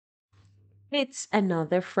It's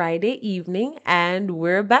another Friday evening, and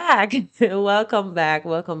we're back. Welcome back.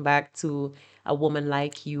 Welcome back to A Woman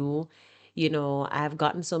Like You. I've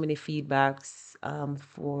gotten so many feedbacks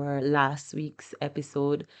for last week's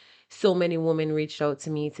episode. So many women reached out to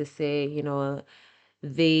me to say,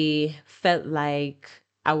 they felt like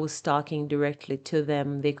I was talking directly to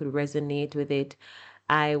them. They could resonate with it.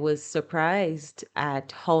 I was surprised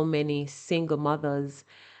at how many single mothers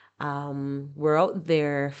were out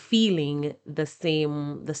there feeling the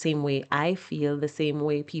same way I feel, the same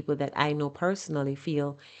way people that I know personally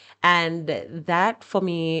feel. And that for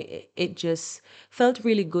me, it just felt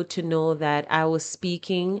really good to know that I was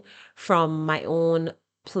speaking from my own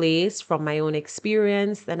place, from my own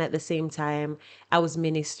experience, and at the same time, I was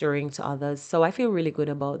ministering to others. So I feel really good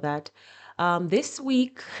about that. This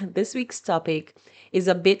week's topic is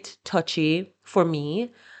a bit touchy for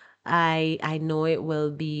me. I know it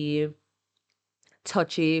will be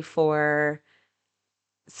touchy for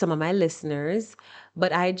some of my listeners,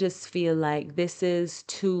 but I just feel like this is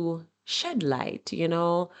to shed light,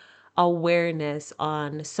 awareness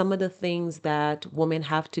on some of the things that women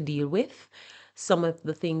have to deal with, some of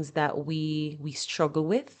the things that we struggle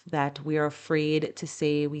with, that we are afraid to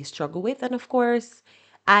say we struggle with. And of course,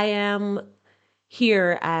 I am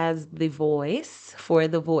here as the voice for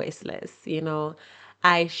the voiceless.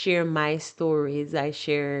 I share my stories, I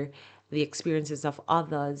share the experiences of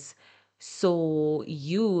others, so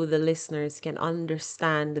you, the listeners, can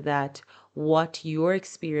understand that what you're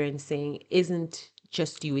experiencing isn't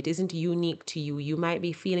just you, it isn't unique to you. You might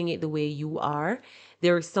be feeling it the way you are.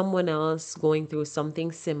 There is someone else going through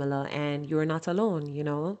something similar, and you're not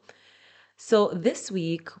alone. So this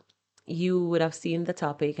week, you would have seen the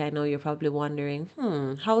topic. I know you're probably wondering,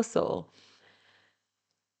 how so?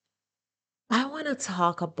 I want to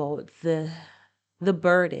talk about the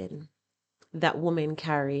burden that women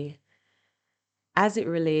carry as it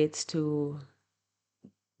relates to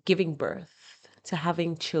giving birth, to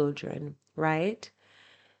having children, right?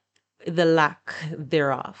 The lack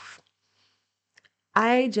thereof.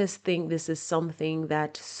 I just think this is something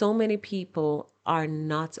that so many people are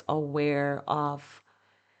not aware of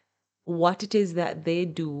what it is that they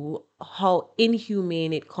do, how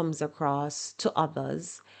inhumane it comes across to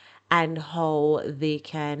others, and how they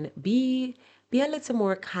can be a little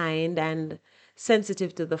more kind and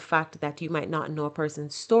sensitive to the fact that you might not know a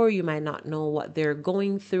person's story, you might not know what they're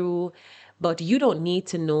going through, but you don't need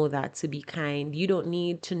to know that to be kind. You don't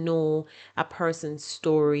need to know a person's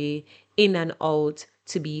story in and out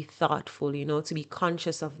to be thoughtful, to be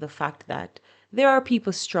conscious of the fact that there are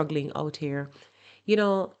people struggling out here. You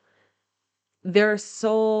know, there are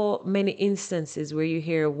so many instances where you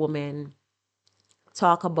hear women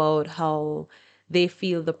talk about how they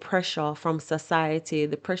feel the pressure from society,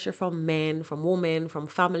 the pressure from men, from women, from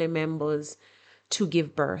family members to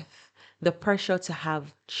give birth, the pressure to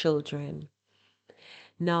have children.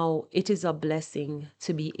 Now, it is a blessing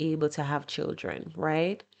to be able to have children,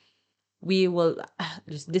 right? We will,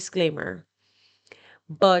 just disclaimer,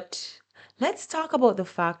 but let's talk about the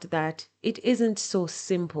fact that it isn't so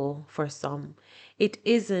simple for some. It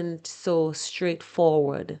isn't so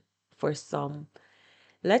straightforward for some.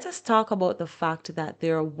 Let us talk about the fact that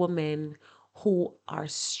there are women who are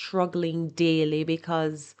struggling daily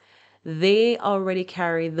because they already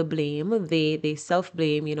carry the blame. They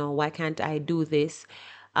self-blame, why can't I do this?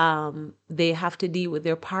 They have to deal with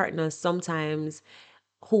their partners sometimes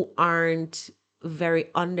who aren't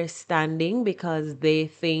very understanding because they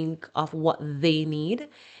think of what they need.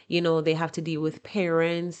 They have to deal with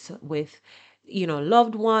parents, with,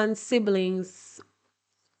 loved ones, siblings.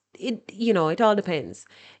 It all depends.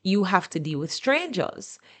 You have to deal with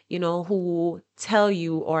strangers, who tell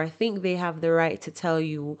you or think they have the right to tell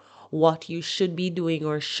you what you should be doing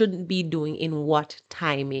or shouldn't be doing in what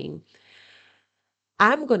timing.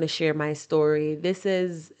 I'm going to share my story. This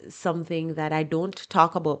is something that I don't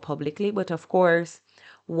talk about publicly, but of course,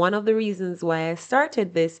 one of the reasons why I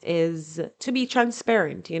started this is to be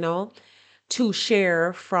transparent, to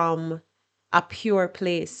share from a pure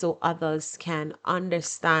place so others can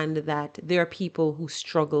understand that there are people who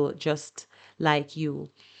struggle just like you,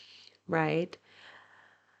 right?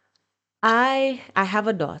 I have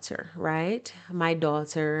a daughter, right? My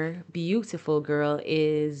daughter, beautiful girl,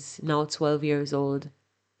 is now 12 years old.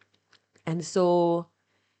 And so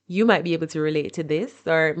you might be able to relate to this,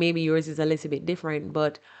 or maybe yours is a little bit different.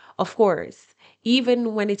 But of course,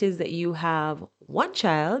 even when it is that you have one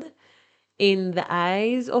child, in the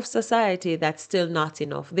eyes of society, that's still not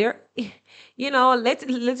enough. Let's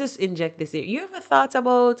just inject this here. You ever thought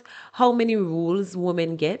about how many rules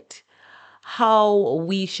women get? how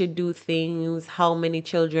we should do things, how many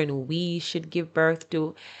children we should give birth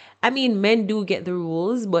to. I mean, men do get the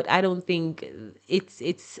rules, but I don't think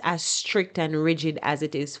it's as strict and rigid as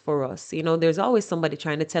it is for us. There's always somebody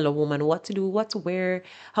trying to tell a woman what to do, what to wear,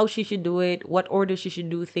 how she should do it, what order she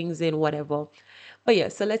should do things in, whatever. But yeah,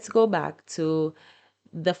 so let's go back to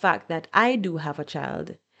the fact that I do have a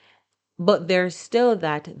child. But there's still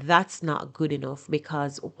that's not good enough,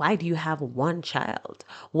 because why do you have one child?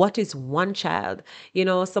 What is one child?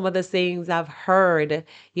 Some of the things I've heard,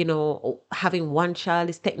 having one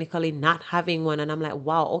child is technically not having one. And I'm like,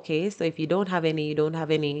 wow, okay. So if you don't have any, you don't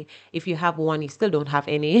have any. If you have one, you still don't have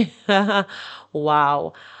any.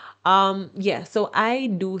 Wow. Yeah, so I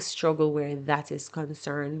do struggle where that is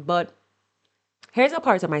concerned. But here's a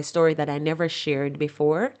part of my story that I never shared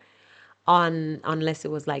before, unless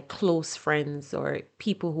it was like close friends or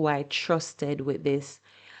people who I trusted with this.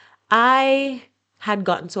 I had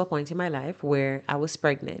gotten to a point in my life where I was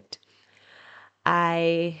pregnant.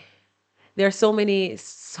 I There are so many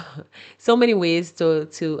ways to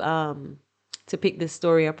pick this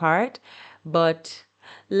story apart, but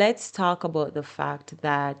let's talk about the fact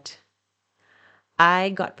that I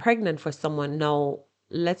got pregnant for someone. Now,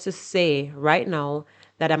 let's just say right now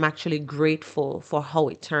that I'm actually grateful for how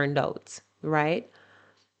it turned out, right?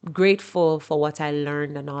 Grateful for what I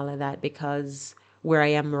learned and all of that, because where I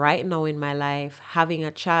am right now in my life, having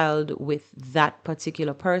a child with that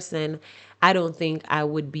particular person, I don't think I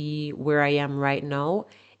would be where I am right now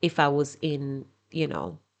if I was in,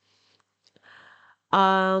 all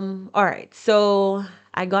right. So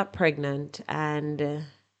I got pregnant, and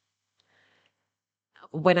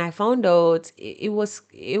when I found out, it was,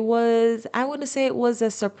 I wouldn't say it was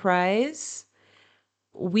a surprise.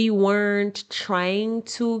 We weren't trying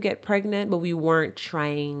to get pregnant, but we weren't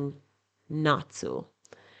trying not to.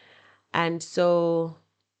 And so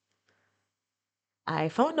I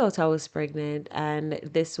found out I was pregnant, and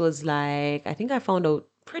this was like, I think I found out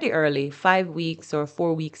pretty early, 5 weeks or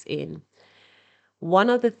 4 weeks in. One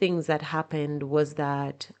of the things that happened was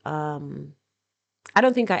that I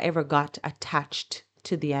don't think I ever got attached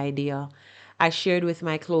to the idea. I shared with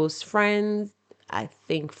my close friends, I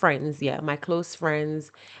think friends, yeah, my close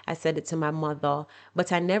friends. I said it to my mother,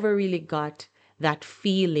 but I never really got that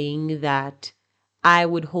feeling that I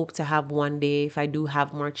would hope to have one day if I do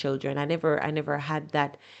have more children. I never had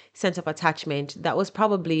that sense of attachment. That was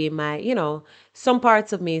probably my, some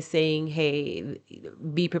parts of me saying, "Hey,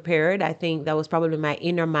 be prepared." I think that was probably my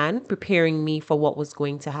inner man preparing me for what was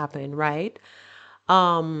going to happen, right?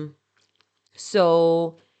 Um,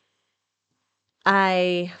 so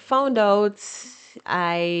I found out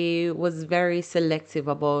I was very selective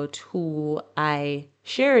about who I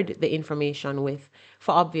shared the information with,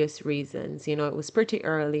 for obvious reasons. It was pretty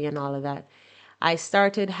early and all of that. I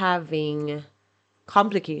started having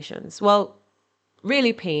complications. Well,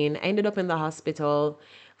 really pain. I ended up in the hospital,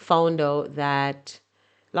 found out that,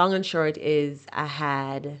 long and short is, I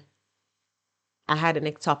had an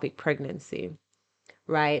ectopic pregnancy.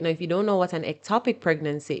 Right. Now, if you don't know what an ectopic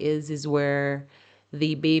pregnancy is where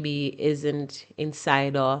the baby isn't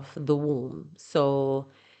inside of the womb. So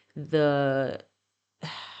the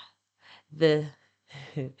the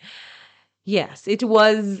yes, it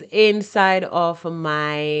was inside of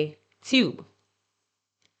my tube,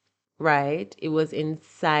 right? It was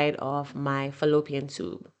inside of my fallopian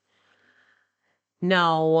tube.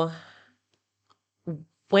 Now,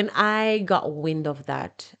 when I got wind of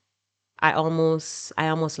that, I almost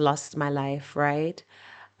lost my life, right?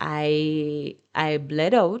 I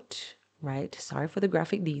bled out, right? Sorry for the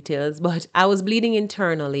graphic details, but I was bleeding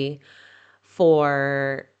internally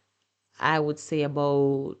for, I would say,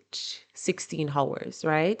 about 16 hours,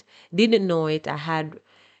 right? Didn't know it. I had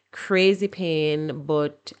crazy pain,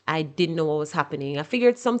 but I didn't know what was happening. I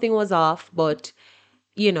figured something was off, but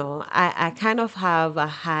I kind of have a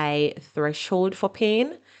high threshold for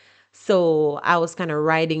pain. So I was kind of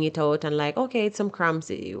riding it out and like, okay, it's some cramps.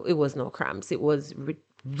 It was no cramps. It was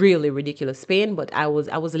really ridiculous pain, but I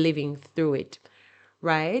was living through it,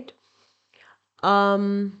 right?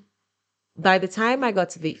 Um, by the time I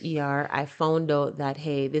got to the ER, I found out that,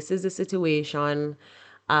 hey, this is the situation.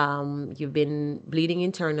 You've been bleeding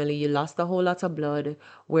internally. You lost a whole lot of blood.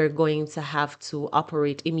 We're going to have to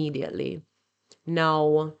operate immediately.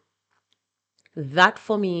 Now, that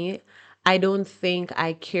for me, I don't think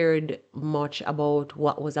I cared much about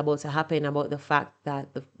what was about to happen, about the fact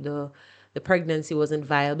that the pregnancy wasn't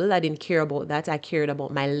viable. I didn't care about that. I cared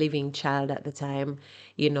about my living child at the time.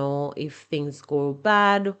 If things go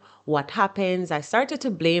bad, what happens? I started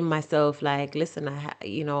to blame myself, like, listen,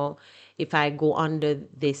 if I go under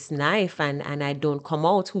this knife and I don't come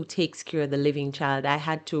out, who takes care of the living child? I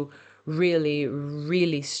had to really,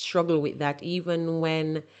 really struggle with that. Even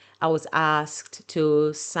when I was asked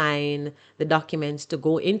to sign the documents to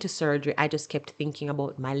go into surgery, I just kept thinking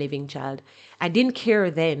about my living child. I didn't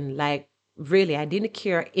care then, like really, I didn't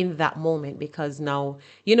care in that moment because now,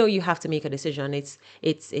 you have to make a decision.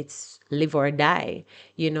 It's live or die,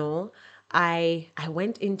 you know. I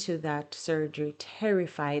went into that surgery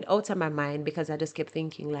terrified out of my mind because I just kept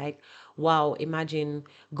thinking like, wow, imagine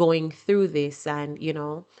going through this. And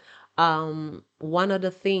one of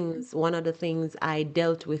the things I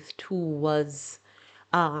dealt with too was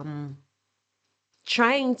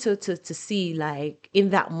trying to see, like,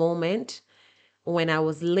 in that moment when I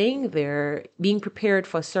was laying there being prepared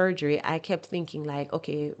for surgery, I kept thinking like,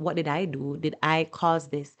 okay, what did I do? Did I cause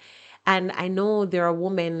this? And I know there are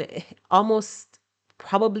women, almost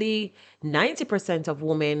probably 90% of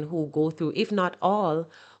women who go through, if not all,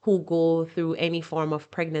 who go through any form of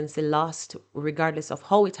pregnancy loss, regardless of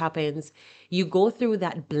how it happens. You go through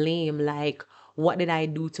that blame, like, what did I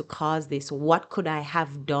do to cause this? What could I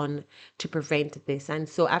have done to prevent this? And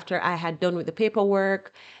so after I had done with the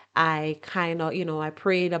paperwork, I kind of, I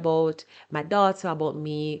prayed about my daughter, about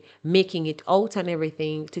me making it out and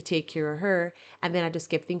everything to take care of her. And then I just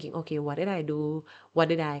kept thinking, okay, what did I do? What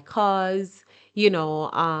did I cause? You know,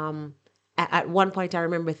 at one point I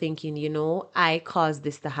remember thinking, I caused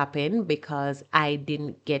this to happen because I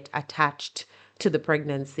didn't get attached to the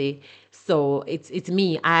pregnancy. So it's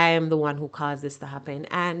me. I am the one who caused this to happen.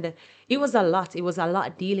 And it was a lot. It was a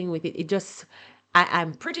lot dealing with it. It just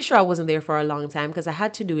I'm pretty sure I wasn't there for a long time because I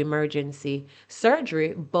had to do emergency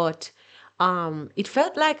surgery, but it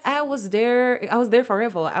felt like I was there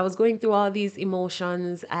forever. I was going through all these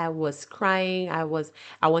emotions. I was crying. I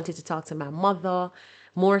wanted to talk to my mother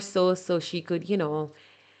more so she could,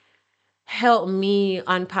 help me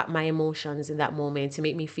unpack my emotions in that moment, to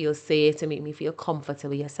make me feel safe, to make me feel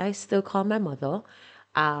comfortable. Yes, I still call my mother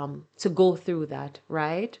to go through that,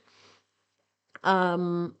 right?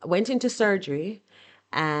 Went into surgery,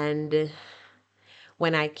 and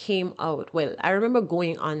when I came out, well, I remember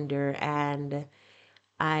going under, and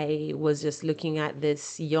I was just looking at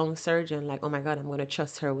this young surgeon like, oh my God, I'm going to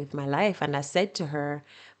trust her with my life. And I said to her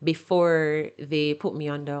before they put me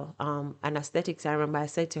under anesthetics, I remember I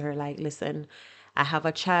said to her, like, listen, I have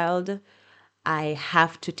a child. I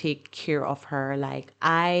have to take care of her. Like,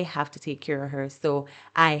 I have to take care of her. So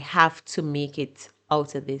I have to make it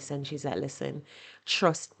out of this. And she's like, listen,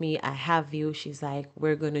 trust me, I have you. She's like,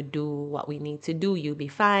 we're gonna do what we need to do. You'll be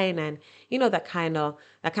fine. And that kind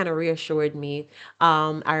of reassured me.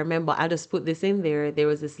 I remember, I'll just put this in there. There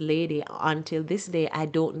was this lady, until this day, I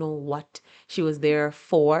don't know what she was there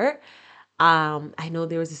for. I know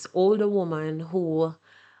there was this older woman who,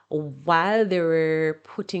 while they were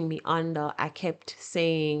putting me under, I kept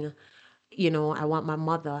saying, I want my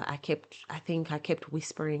mother. I think I kept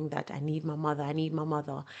whispering that I need my mother, I need my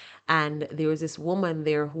mother. And there was this woman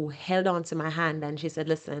there who held on to my hand, and she said,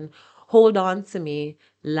 listen, hold on to me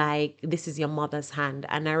like this is your mother's hand.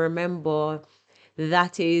 And I remember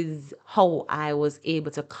that is how I was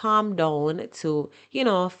able to calm down, to,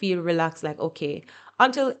 feel relaxed, like, okay.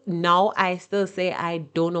 Until now, I still say I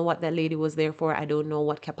don't know what that lady was there for. I don't know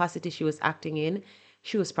what capacity she was acting in.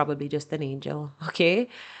 She was probably just an angel, okay?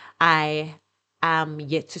 I am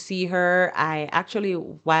yet to see her. I actually,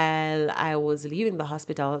 while I was leaving the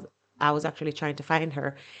hospital, I was actually trying to find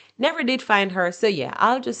her. Never did find her. So yeah,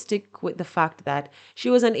 I'll just stick with the fact that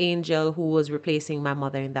she was an angel who was replacing my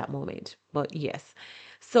mother in that moment. But yes.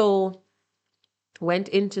 So went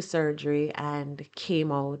into surgery and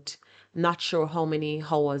came out. Not sure how many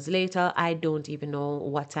hours later. I don't even know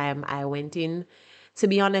what time I went in. To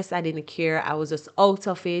be honest, I didn't care. I was just out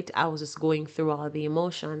of it. I was just going through all the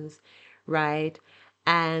emotions, right?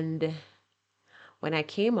 And when I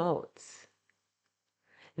came out,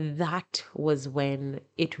 that was when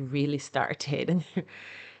it really started.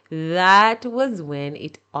 That was when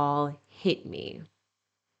it all hit me.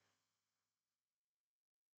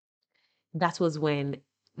 That was when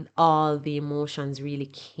all the emotions really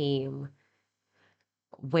came,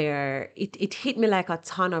 where it hit me like a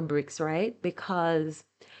ton of bricks, right? Because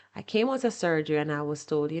I came out of surgery and I was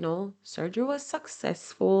told, surgery was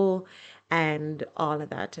successful and all of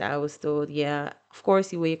that. I was told, yeah, of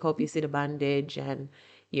course you wake up, you see the bandage, and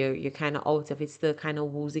you're kind of out of it, still kind of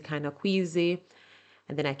woozy, kind of queasy.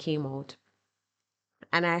 And then I came out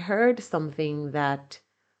and I heard something that,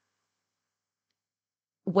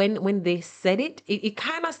 when they said it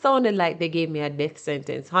kind of sounded like they gave me a death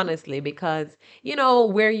sentence, honestly, because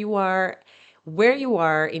where you are, where you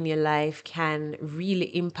are in your life can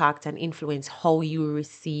really impact and influence how you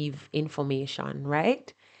receive information,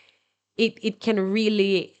 right? It can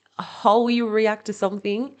really, how you react to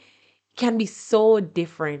something can be so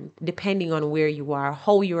different depending on where you are,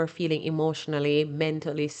 how you are feeling emotionally,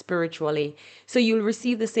 mentally, spiritually. So you'll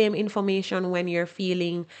receive the same information when you're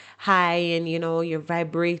feeling high and you're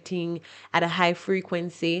vibrating at a high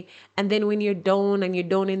frequency. And then when you're down and you're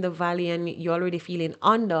down in the valley and you're already feeling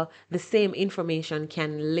under, the same information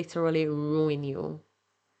can literally ruin you.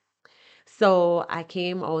 So I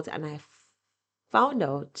came out and I found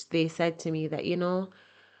out, they said to me that,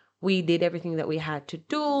 we did everything that we had to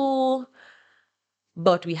do,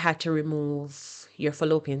 but we had to remove your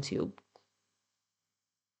fallopian tube.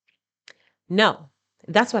 No,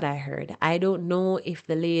 that's what I heard. I don't know if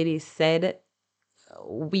the lady said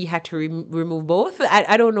we had to remove both.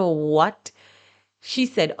 I don't know what she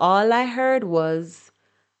said. All I heard was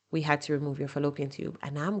we had to remove your fallopian tube.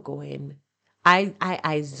 And I'm going,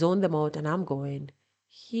 I zoned them out and I'm going,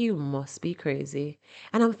 you must be crazy.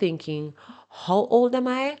 And I'm thinking, how old am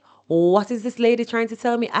I? What is this lady trying to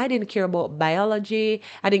tell me? I didn't care about biology.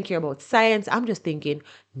 I didn't care about science. I'm just thinking,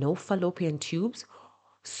 no fallopian tubes.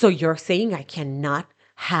 So you're saying I cannot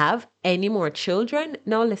have any more children?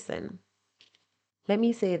 Now listen, let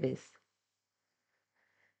me say this.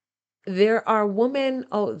 There are women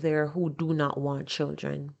out there who do not want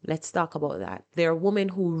children. Let's talk about that. There are women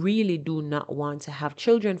who really do not want to have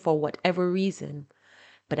children for whatever reason.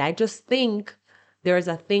 But I just think there's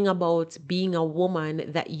a thing about being a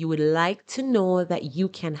woman that you would like to know that you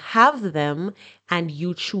can have them and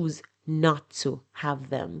you choose not to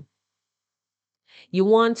have them. You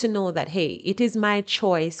want to know that, hey, it is my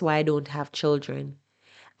choice why I don't have children.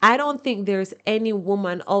 I don't think there's any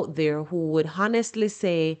woman out there who would honestly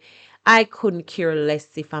say, I couldn't care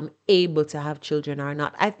less if I'm able to have children or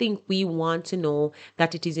not. I think we want to know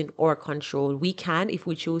that it is in our control. We can if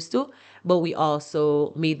we choose to, but we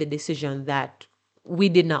also made the decision that we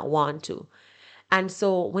did not want to. And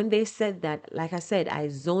so when they said that, like I said, I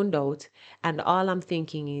zoned out and all I'm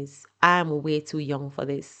thinking is, I'm way too young for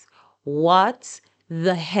this. What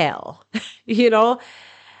the hell? you know?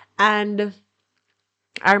 And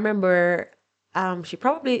I remember she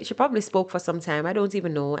probably spoke for some time. I don't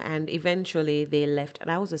even know. And eventually they left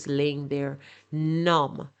and I was just laying there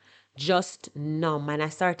numb, just numb. And I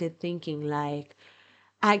started thinking like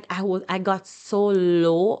I got so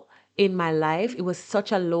low in my life. It was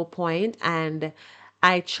such a low point and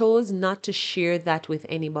I chose not to share that with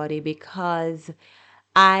anybody because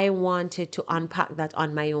I wanted to unpack that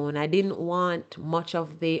on my own. I didn't want much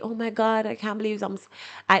of the, oh my God, I can't believe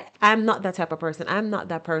I'm not that type of person. I'm not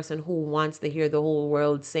that person who wants to hear the whole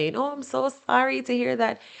world saying, oh, I'm so sorry to hear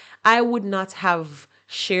that. I would not have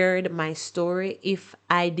shared my story if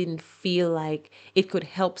I didn't feel like it could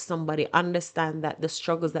help somebody understand that the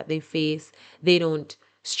struggles that they face, they don't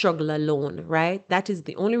struggle alone, right? That is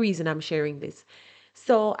the only reason I'm sharing this.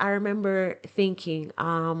 So I remember thinking,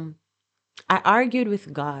 I argued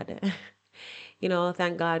with God.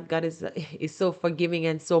 Thank God, God is so forgiving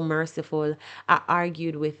and so merciful. I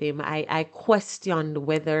argued with him. I questioned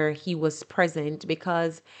whether he was present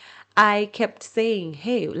because I kept saying,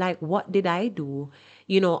 hey, like, what did I do?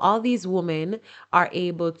 All these women are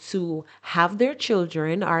able to have their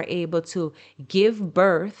children, are able to give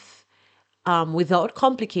birth without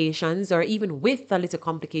complications or even with a little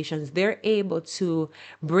complications. They're able to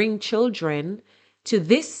bring children to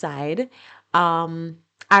this side. um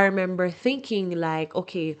I remember thinking like,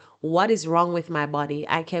 okay, what is wrong with my body?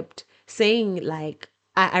 I kept saying like,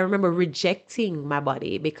 I remember rejecting my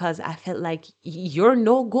body because I felt like you're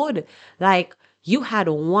no good. Like, you had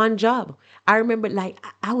one job. I remember like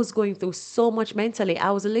I was going through so much mentally.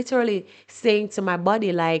 I was literally saying to my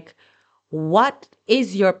body like, what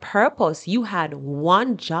is your purpose? You had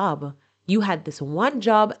one job. You had this one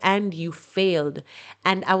job and you failed.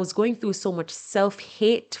 And I was going through so much self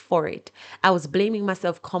hate for it. I was blaming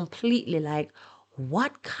myself completely like,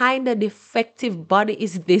 what kind of defective body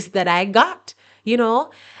is this that I got? You know,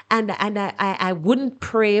 and I wouldn't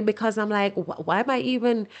pray because I'm like, why am I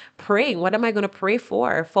even praying? What am I going to pray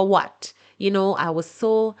for? For what? I was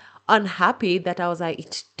so unhappy that I was like,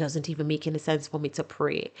 it doesn't even make any sense for me to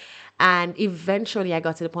pray. And eventually I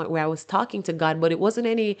got to the point where I was talking to God, but it wasn't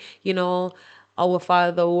any, our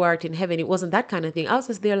Father who art in heaven. It wasn't that kind of thing. I was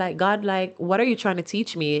just there like, God, like, what are you trying to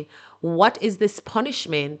teach me? What is this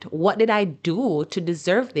punishment? What did I do to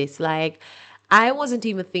deserve this? Like, I wasn't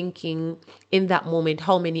even thinking in that moment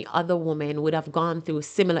how many other women would have gone through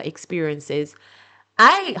similar experiences.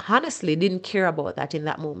 I honestly didn't care about that in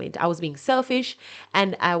that moment. I was being selfish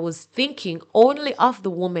and I was thinking only of the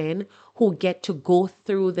women who get to go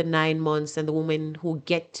through the 9 months and the women who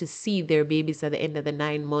get to see their babies at the end of the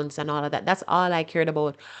 9 months and all of that. That's all I cared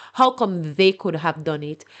about. How come they could have done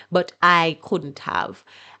it, but I couldn't have?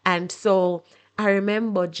 And so I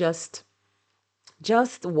remember just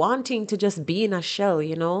wanting to just be in a shell,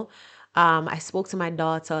 you know. I spoke to my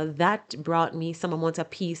daughter. That brought me some amount of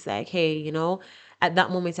peace. Like, hey, you know, at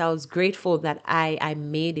that moment, I was grateful that I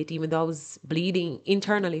made it, even though I was bleeding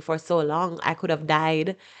internally for so long. I could have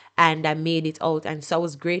died, and I made it out, and so I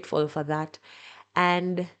was grateful for that.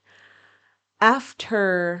 And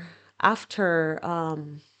after after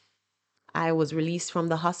I was released from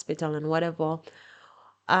the hospital and whatever,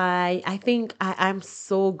 I think I'm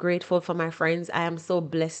so grateful for my friends. I am so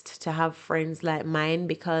blessed to have friends like mine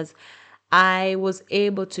because I was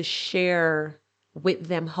able to share with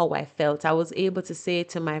them how I felt. I was able to say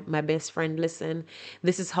to my best friend, listen,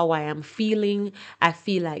 this is how I am feeling. I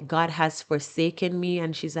feel like God has forsaken me.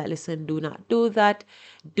 And she's like, listen, do not do that.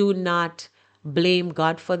 Do not blame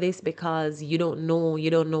God for this because you don't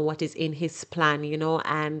know what is in his plan, you know.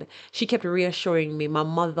 And she kept reassuring me. My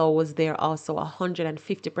mother was there also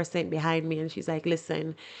 150% behind me. And she's like,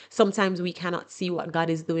 listen, sometimes we cannot see what God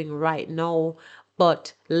is doing right now,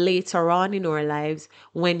 but later on in our lives,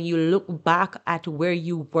 when you look back at where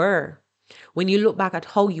you were, when you look back at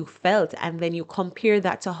how you felt and then you compare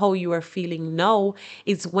that to how you are feeling now,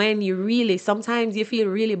 it's when you really, sometimes you feel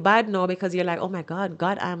really bad now because you're like, oh my God,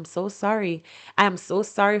 God, I'm so sorry. I am so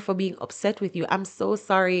sorry for being upset with you. I'm so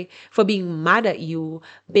sorry for being mad at you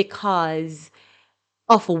because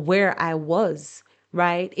of where I was,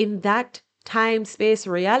 right? In that time, space,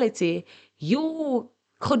 reality, you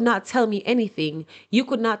could not tell me anything. You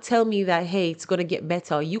could not tell me that, hey, it's going to get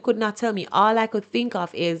better. You could not tell me. All I could think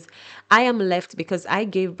of is I am left because I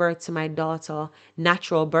gave birth to my daughter,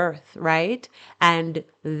 natural birth, right? And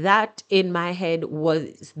that in my head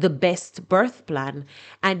was the best birth plan.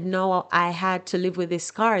 And now I had to live with this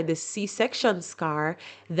scar, this C-section scar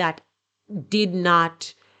that did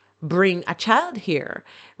not bring a child here,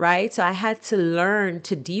 right? So I had to learn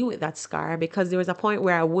to deal with that scar because there was a point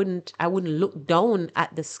where I wouldn't look down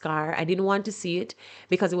at the scar. I didn't want to see it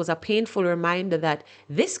because it was a painful reminder that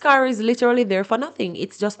this scar is literally there for nothing.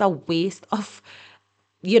 It's just a waste of,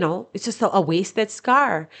 it's just a wasted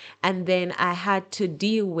scar. And then I had to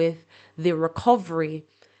deal with the recovery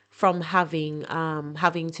from having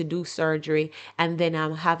to do surgery, and then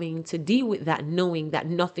I'm having to deal with that knowing that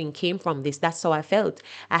nothing came from this. That's how I felt.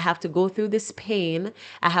 I have to go through this pain.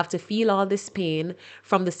 I have to feel all this pain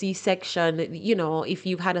from the C-section. You know, if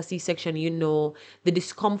you've had a C-section, you know the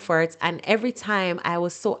discomfort. And every time I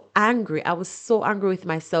was so angry. I was so angry with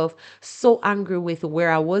myself, so angry with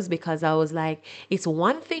where I was, because I was like, it's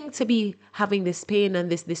one thing to be having this pain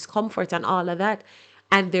and this discomfort and all of that,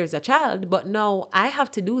 and there's a child, but no, I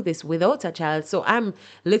have to do this without a child. So I'm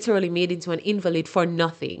literally made into an invalid for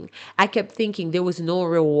nothing. I kept thinking there was no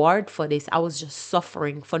reward for this. I was just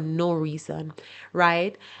suffering for no reason,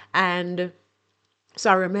 right? And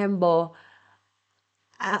so I remember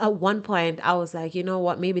at one point I was like, you know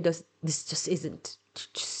what, maybe this just isn't,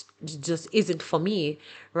 just isn't for me,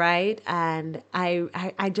 right? And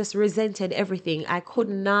I just resented everything. I could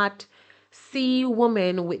not see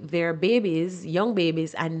women with their babies, young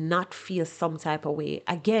babies, and not feel some type of way.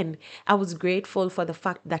 Again, I was grateful for the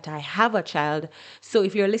fact that I have a child. So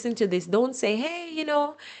if you're listening to this, don't say, hey,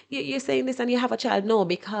 you're saying this and you have a child. No,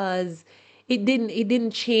 because it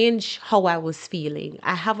didn't change how I was feeling.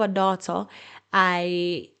 I have a daughter.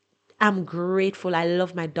 I am grateful. I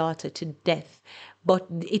love my daughter to death. But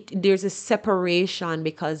there's a separation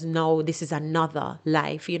because now this is another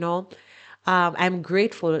life, you know. I'm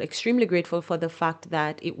grateful, extremely grateful for the fact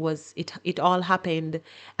that it all happened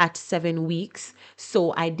at 7 weeks.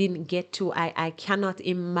 So I didn't get to, I cannot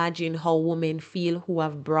imagine how women feel who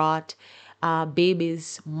have brought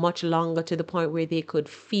babies much longer, to the point where they could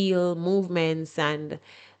feel movements and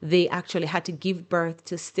they actually had to give birth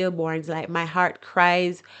to stillborns. Like, my heart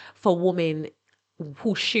cries for women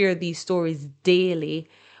who share these stories daily,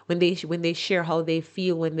 when they share how they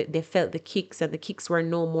feel when they felt the kicks and the kicks were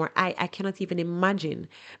no more. I cannot even imagine,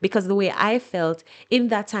 because the way I felt in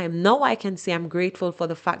that time, now I can say I'm grateful for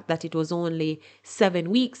the fact that it was only 7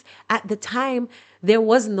 weeks. At the time, there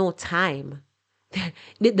was no time.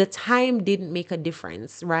 The time didn't make a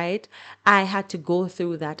difference, right? I had to go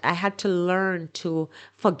through that. I had to learn to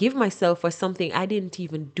forgive myself for something I didn't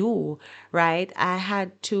even do, right? I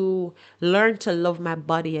had to learn to love my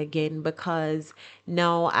body again, because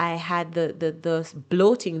Now I had the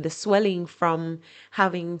bloating, the swelling from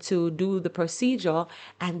having to do the procedure,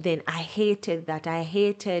 and then I hated that. I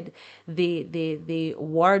hated the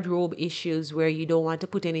wardrobe issues where you don't want to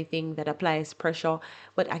put anything that applies pressure.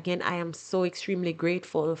 But again, I am so extremely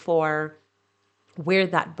grateful for where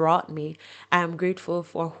that brought me. I am grateful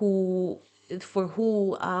for who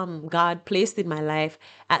God placed in my life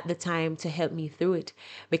at the time to help me through it.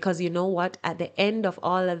 Because you know what? At the end of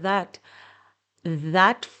all of that,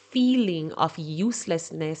 that feeling of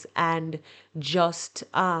uselessness and just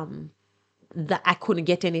that I couldn't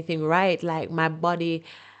get anything right, like my body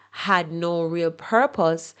had no real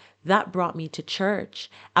purpose, that brought me to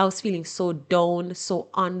church. I was feeling so down, so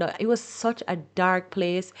under. It was such a dark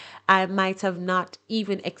place. I might have not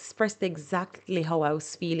even expressed exactly how I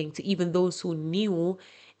was feeling to even those who knew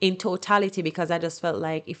in totality, because I just felt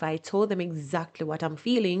like if I told them exactly what I'm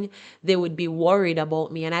feeling, they would be worried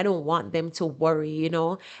about me. And I don't want them to worry.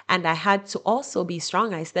 And I had to also be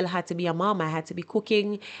strong. I still had to be a mom. I had to be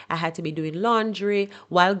cooking. I had to be doing laundry.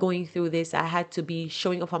 While going through this, I had to be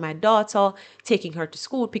showing up for my daughter, taking her to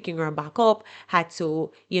school, picking her back up, had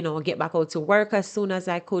to get back out to work as soon as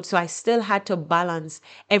I could. So I still had to balance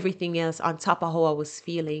everything else on top of how I was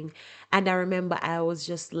feeling. And I remember I was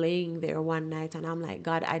just laying there one night and I'm like,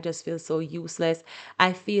 God, I just feel so useless.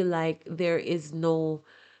 I feel like there's no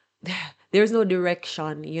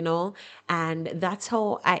direction. And that's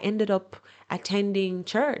how I ended up attending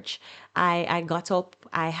church. I got up,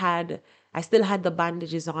 I still had the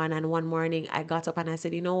bandages on, and one morning I got up and I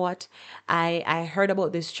said, you know what? I heard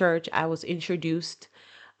about this church. I was introduced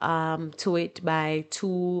to it by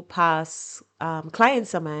two past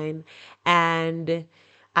clients of mine. And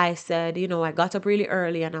I said, I got up really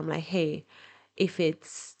early and I'm like, hey, if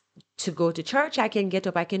it's to go to church, I can get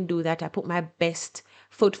up, I can do that. I put my best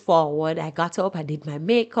foot forward. I got up, I did my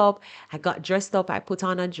makeup, I got dressed up, I put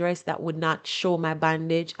on a dress that would not show my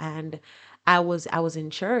bandage, and I was in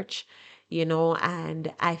church.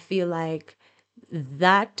 And I feel like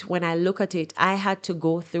that when I look at it, I had to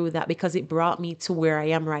go through that because it brought me to where I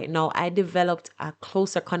am right now. I developed a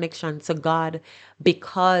closer connection to God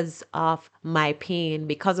because of my pain,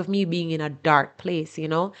 because of me being in a dark place.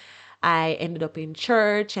 I ended up in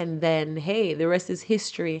church, and then hey, the rest is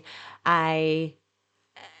history. I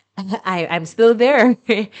I'm still there.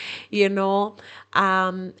 you know.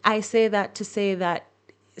 I say that to say that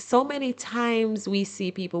so many times we see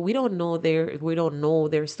people, we don't know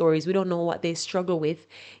their stories, we don't know what they struggle with.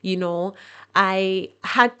 you know I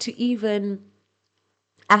had to even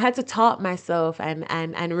I had to taught myself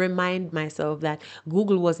and remind myself that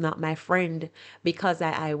Google was not my friend, because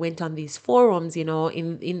I went on these forums,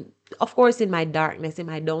 in of course, in my darkness, in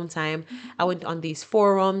my downtime, I went on these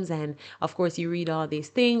forums, and of course you read all these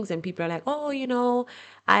things and people are like, oh,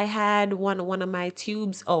 I had one of my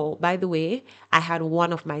tubes. Oh, by the way, I had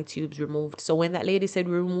one of my tubes removed. So when that lady said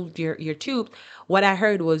removed your tube, what I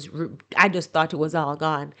heard was I just thought it was all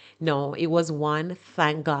gone. No, it was one,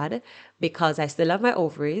 thank God, because I still have my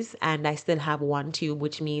ovaries and I still have one tube,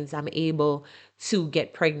 which means I'm able to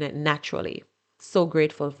get pregnant naturally. So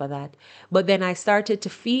grateful for that. But then I started to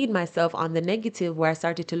feed myself on the negative, where I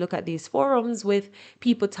started to look at these forums with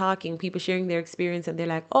people talking, people sharing their experience, and they're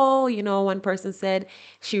like, oh, one person said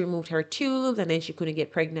she removed her tubes and then she couldn't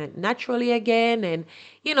get pregnant naturally again. And,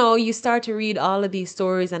 you start to read all of these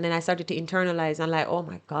stories, and then I started to internalize and like, oh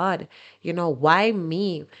my God, why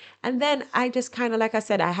me? And then I just kind of, like I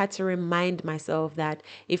said, I had to remind myself that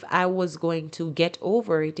if I was going to get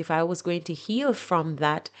over it, if I was going to heal from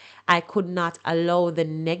that, I could not allow the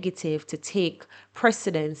negative to take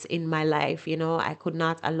precedence in my life. I could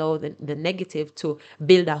not allow the negative to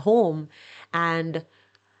build a home. And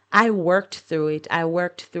I worked through it. I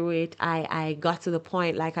worked through it. I got to the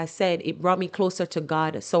point, like I said, it brought me closer to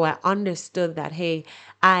God. So I understood that, hey,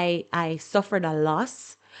 I suffered a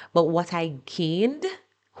loss, but what I gained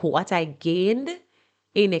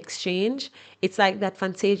in exchange, it's like that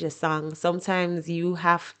Fantasia song. Sometimes you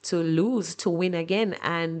have to lose to win again.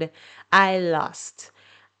 And I lost.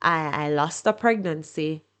 I lost a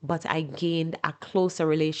pregnancy, but I gained a closer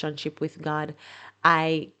relationship with God.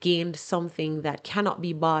 I gained something that cannot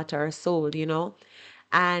be bought or sold.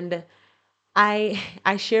 And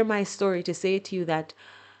I share my story to say to you that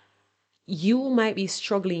you might be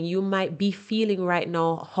struggling, you might be feeling right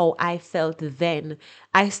now how I felt then.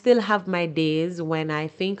 I still have my days when I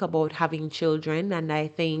think about having children and I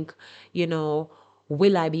think, you know,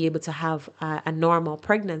 will I be able to have a normal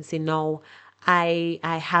pregnancy? No, I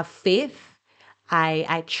have faith.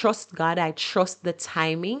 I trust God. I trust the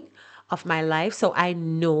timing of my life. So I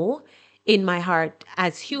know in my heart,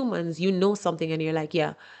 as humans, you know something and you're like,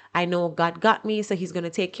 yeah, I know God got me, so He's going to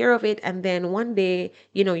take care of it. And then one day,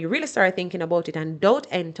 you really start thinking about it and doubt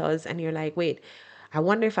enters, and you're like, wait, I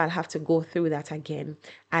wonder if I'll have to go through that again.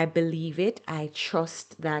 I believe it. I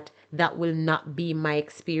trust that that will not be my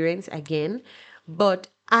experience again. But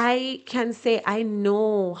I can say I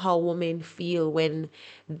know how women feel when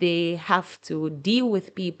they have to deal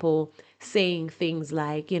with people saying things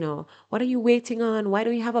like, what are you waiting on? Why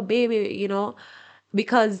don't you have a baby?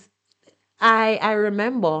 Because I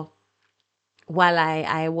remember while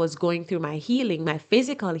I was going through my healing, my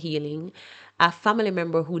physical healing, a family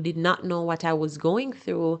member who did not know what I was going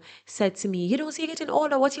through said to me, you don't see you getting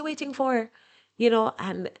older, what you waiting for?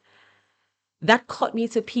 And that cut me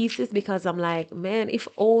to pieces because I'm like, man, if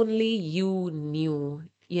only you knew,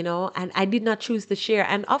 and I did not choose to share.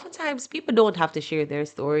 And oftentimes people don't have to share their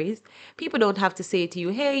stories. People don't have to say to you,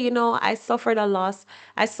 hey, I suffered a loss.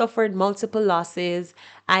 I suffered multiple losses.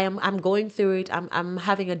 I'm going through it. I'm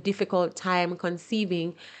having a difficult time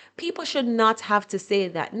conceiving. People should not have to say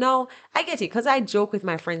that. No, I get it because I joke with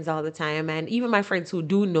my friends all the time. And even my friends who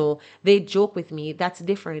do know, they joke with me. That's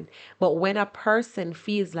different. But when a person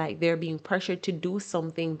feels like they're being pressured to do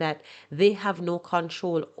something that they have no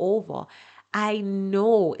control over, I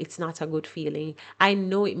know it's not a good feeling. I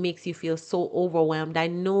know it makes you feel so overwhelmed. I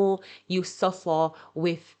know you suffer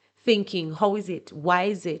with thinking, how is it? Why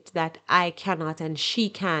is it that I cannot and she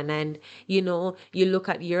can? And you look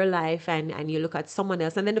at your life and you look at someone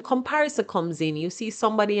else, and then the comparison comes in. You see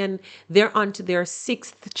somebody and they're on to their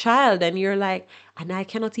sixth child, and you're like, and I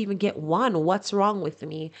cannot even get one. What's wrong with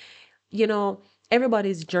me? you know,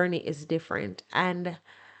 Everybody's journey is different. And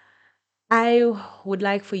I would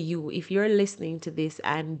like for you, if you're listening to this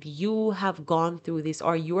and you have gone through this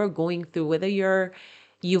or you're going through, whether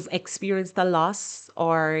you've experienced a loss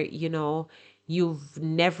or, you've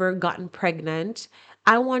never gotten pregnant,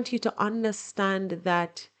 I want you to understand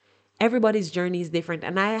that everybody's journey is different.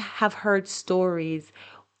 And I have heard stories,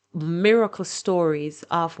 miracle stories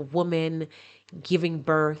of women giving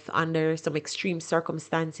birth under some extreme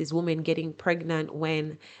circumstances, women getting pregnant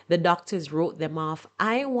when the doctors wrote them off.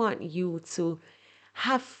 I want you to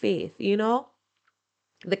have faith,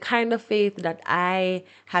 the kind of faith that I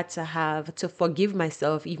had to have to forgive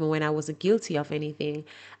myself even when I was guilty of anything.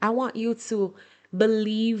 I want you to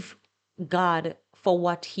believe God for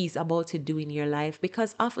what He's about to do in your life,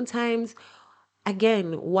 because oftentimes,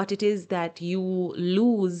 again, what it is that you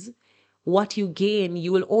lose, what you gain,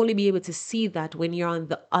 you will only be able to see that when you're on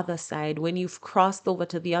the other side. When you've crossed over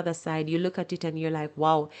to the other side, you look at it and you're like,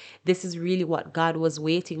 wow, this is really what God was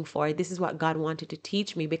waiting for. This is what God wanted to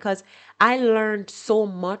teach me, because I learned so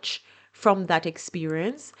much from that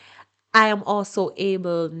experience. I am also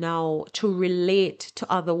able now to relate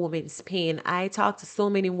to other women's pain. I talk to so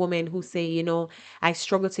many women who say, I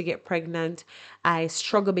struggle to get pregnant. I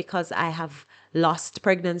struggle because I have lost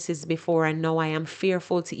pregnancies before and now I am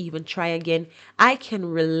fearful to even try again. I can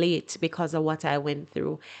relate because of what I went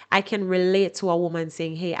through. I can relate to a woman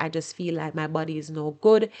saying, hey, I just feel like my body is no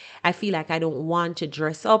good. I feel like I don't want to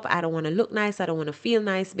dress up. I don't want to look nice. I don't want to feel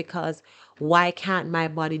nice because why can't my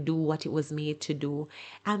body do what it was made to do?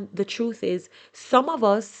 And the truth is, some of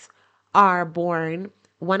us are born.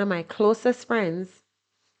 One of my closest friends,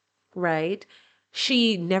 right?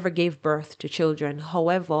 She never gave birth to children.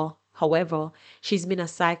 However, she's been a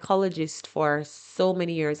psychologist for so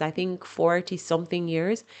many years. I think 40 something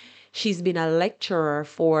years. She's been a lecturer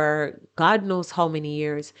for God knows how many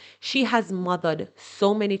years. She has mothered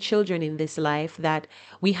so many children in this life that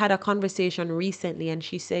we had a conversation recently and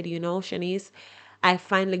she said, Shanice, I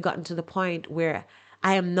finally gotten to the point where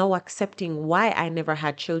I am now accepting why I never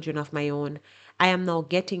had children of my own. I am now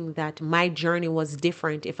getting that my journey was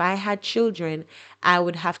different. If I had children, I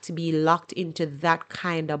would have to be locked into that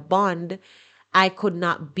kind of bond. I could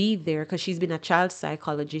not be there because she's been a child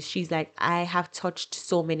psychologist. She's like, I have touched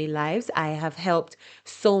so many lives. I have helped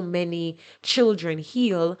so many children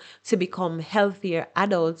heal to become healthier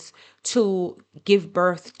adults, to give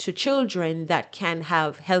birth to children that can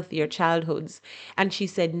have healthier childhoods. And she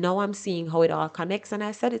said, now I'm seeing how it all connects. And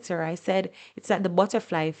I said it to her. I said, it's like the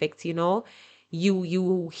butterfly effect,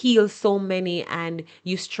 you heal so many and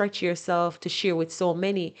you stretch yourself to share with so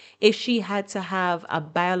many. If she had to have a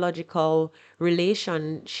biological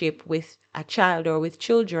relationship with a child or with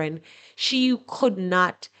children, she could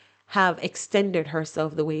not have extended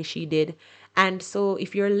herself the way she did. And so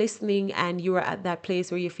if you're listening and you are at that place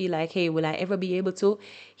where you feel like, hey, will I ever be able to?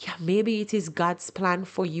 Yeah, maybe it is God's plan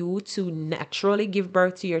for you to naturally give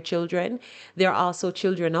birth to your children. There are also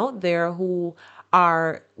children out there who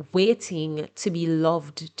are waiting to be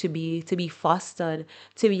loved, to be fostered,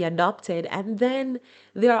 to be adopted. And then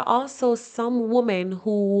there are also some women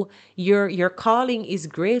who your calling is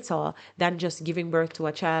greater than just giving birth to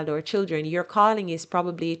a child or children. Your calling is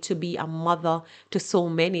probably to be a mother to so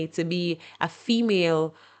many, to be a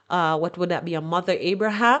female, what would that be, a mother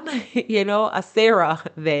Abraham, a Sarah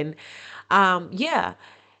then. Yeah,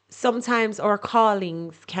 sometimes our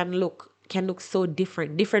callings can look so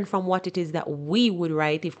different from what it is that we would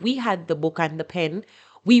write. If we had the book and the pen,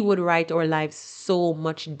 we would write our lives so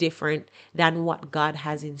much different than what God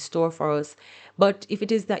has in store for us. But if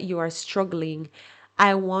it is that you are struggling,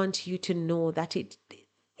 I want you to know that it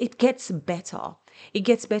gets better. It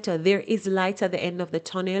gets better. There is light at the end of the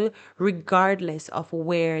tunnel, regardless of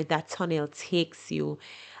where that tunnel takes you.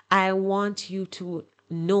 I want you to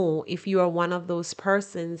know, if you are one of those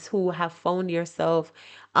persons who have found yourself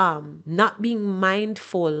not being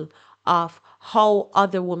mindful of how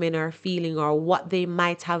other women are feeling or what they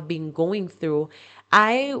might have been going through,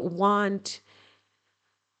 I want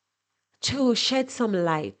to shed some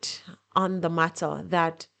light on the matter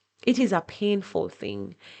that it is a painful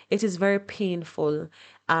thing. It is very painful.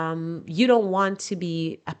 You don't want to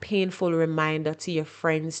be a painful reminder to your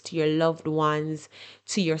friends, to your loved ones,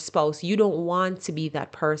 to your spouse. You don't want to be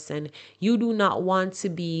that person. You do not want to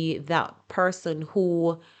be that person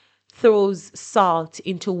who throws salt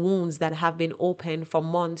into wounds that have been open for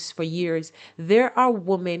months, for years. There are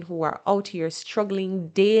women who are out here struggling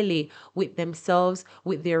daily with themselves,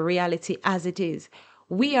 with their reality as it is.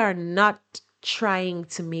 We are not trying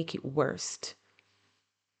to make it worse.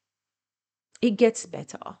 It gets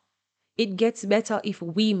better. It gets better if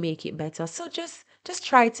we make it better. So just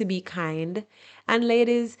try to be kind. And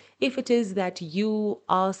ladies, if it is that you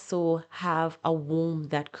also have a womb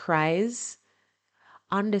that cries,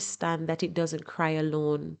 understand that it doesn't cry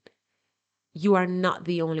alone. You are not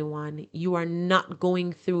the only one. You are not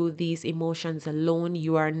going through these emotions alone.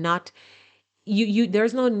 You are not you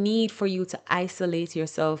there's no need for you to isolate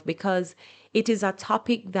yourself, because it is a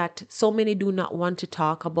topic that so many do not want to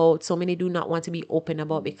talk about, so many do not want to be open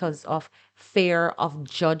about because of fear of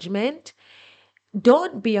judgment.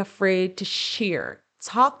 Don't be afraid to share.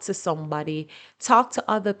 Talk to somebody, talk to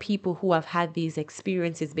other people who have had these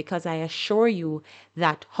experiences, because I assure you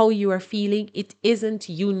that how you are feeling, it isn't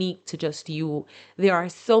unique to just you. There are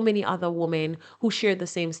so many other women who share the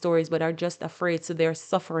same stories but are just afraid, so they're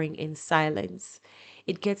suffering in silence.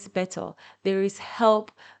 It gets better. There is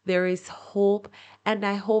help, there is hope, and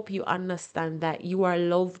I hope you understand that you are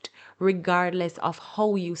loved regardless of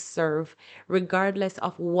how you serve, regardless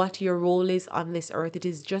of what your role is on this earth. It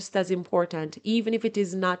is just as important, even if it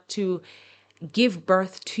is not to give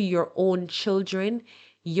birth to your own children.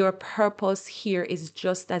 Your purpose here is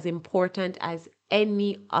just as important as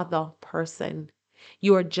any other person.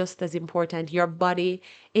 You are just as important. Your body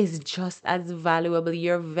is just as valuable.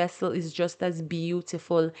 Your vessel is just as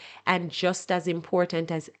beautiful and just as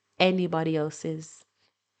important as anybody else's.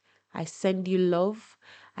 I send you love.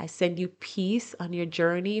 I send you peace on your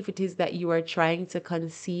journey. If it is that you are trying to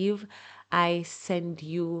conceive, I send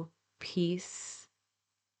you peace.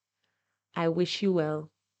 I wish you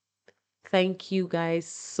well. Thank you guys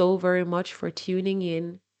so very much for tuning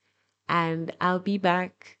in, and I'll be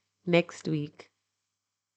back next week.